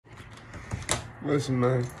Listen,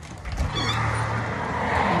 man. You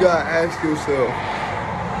gotta ask yourself,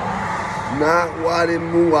 not why did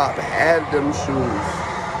Muwap have them shoes?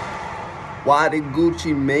 Why did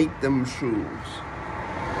Gucci make them shoes?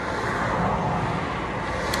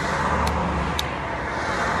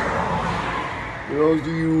 For those of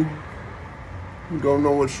you who don't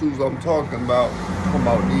know what shoes I'm talking about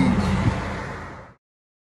these.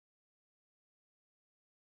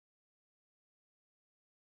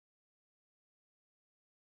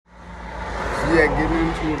 Yeah, getting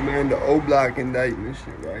into it, man, the OBlock Indictment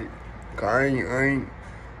shit, right? Cause I ain't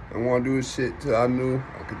want to do this shit till I knew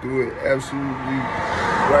I could do it absolutely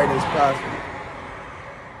right as possible.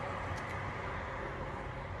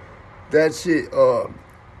 That shit,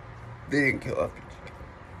 they didn't kill FBG.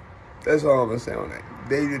 That's all I'm gonna say on that.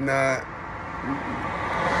 They did not.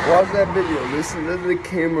 Watch that video. Listen to the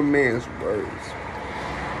cameraman's words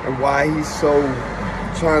and why he's so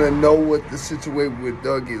trying to know what the situation with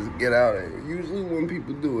Doug is to get out of it. Usually when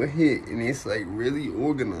people do a hit and it's like really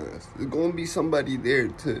organized, there's gonna be somebody there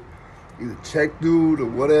to either check dude or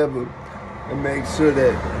whatever and make sure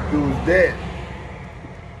that dude's dead.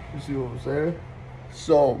 You see what I'm saying?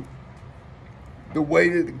 So the way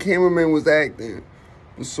that the cameraman was acting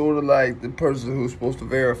was sort of like the person who's supposed to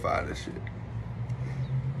verify this shit.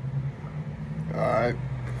 Alright.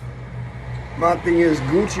 My thing is,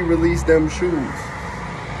 Gucci released them shoes.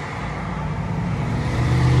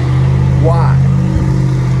 Why?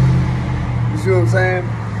 You see what I'm saying?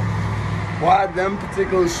 Why them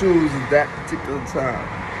particular shoes at that particular time?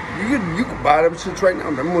 You could buy them shits right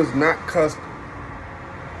now. Them was not custom.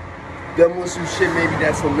 Them was some shit, maybe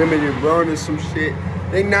that's a limited run or some shit.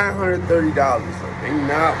 They $930 though. They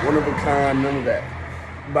not one of a kind, none of that.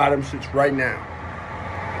 Buy them shits right now.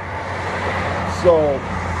 So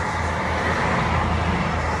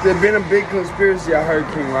there's been a big conspiracy, I heard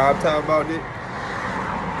King Rob talk about it,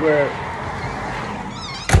 where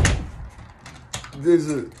there's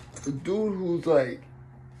a dude who's like,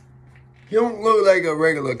 he don't look like a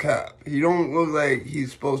regular cop. He don't look like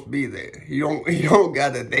he's supposed to be there. He don't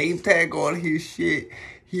got a name tag on his shit.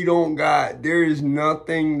 There is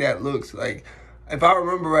nothing that looks like, if I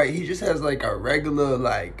remember right, he just has like a regular,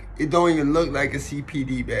 like, it don't even look like a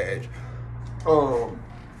CPD badge. So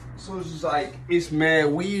it's just like, it's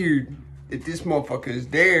mad weird if this motherfucker is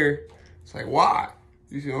there. It's like, why?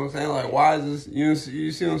 You see what I'm saying? Like, why is this, you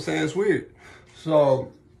see what I'm saying? It's weird.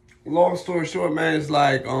 So, long story short, man, it's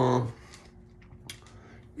like, you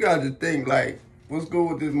got to think, like, what's good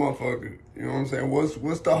with this motherfucker? You know what I'm saying?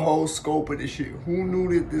 What's the whole scope of this shit? Who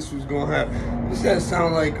knew that this was gonna happen? This that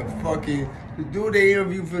sound like a fucking, the dude they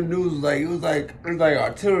interviewed for the news was like, it was like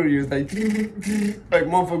artillery. It was like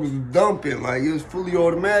motherfuckers was dumping. Like, it was fully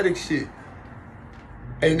automatic shit.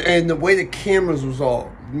 And the way the cameras was off,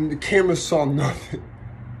 the cameras saw nothing.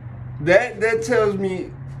 That tells me,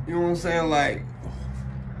 you know what I'm saying? Like,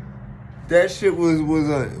 that shit was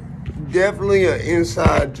definitely an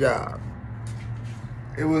inside job.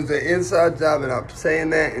 It was an inside job, and I'm saying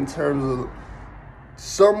that in terms of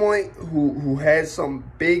someone who had something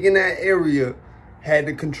big in that area had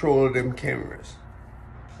the control of them cameras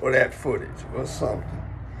or that footage or something.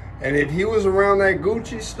 And if he was around that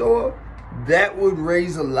Gucci store, that would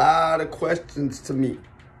raise a lot of questions to me.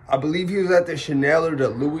 I believe he was at the Chanel or the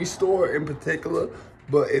Louis store in particular,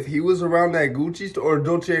 but if he was around that Gucci store or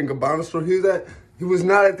Dolce & Gabbana store he was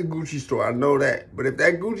not at the Gucci store, I know that. But if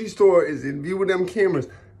that Gucci store is in view with them cameras,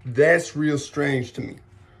 that's real strange to me.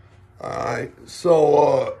 Alright,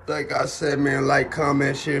 so like I said, man, like,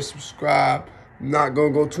 comment, share, subscribe. I'm not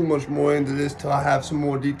gonna go too much more into this till I have some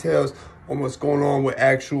more details on what's going on with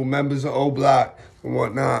actual members of OBlock and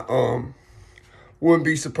whatnot. Wouldn't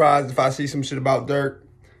be surprised if I see some shit about Dirk,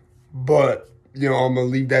 but you know, I'm gonna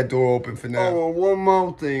leave that door open for now. Oh, one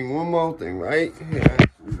more thing, right? Yeah.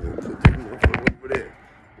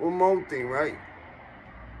 One more thing, right?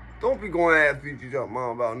 Don't be going to ask FBG Duck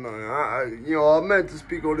mom about nothing. I meant to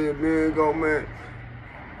speak on this a minute ago, man.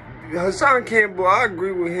 Hassan Campbell, I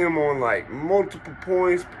agree with him on like multiple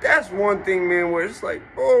points. But that's one thing, man, where it's like,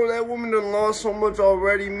 bro, that woman done lost so much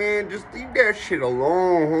already, man. Just leave that shit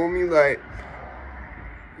alone, homie. Like,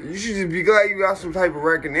 you should just be glad you got some type of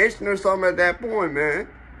recognition or something at that point, man.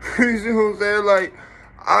 You see what I'm saying?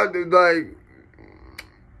 Like,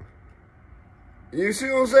 you see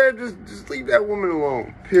what I'm saying? Just leave that woman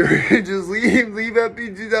alone. Period. Just leave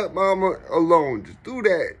FBG Duck mama alone. Just do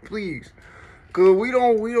that, please. Cause we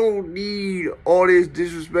don't need all this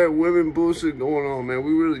disrespect women bullshit going on, man.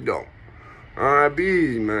 We really don't. Alright, be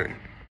easy, man.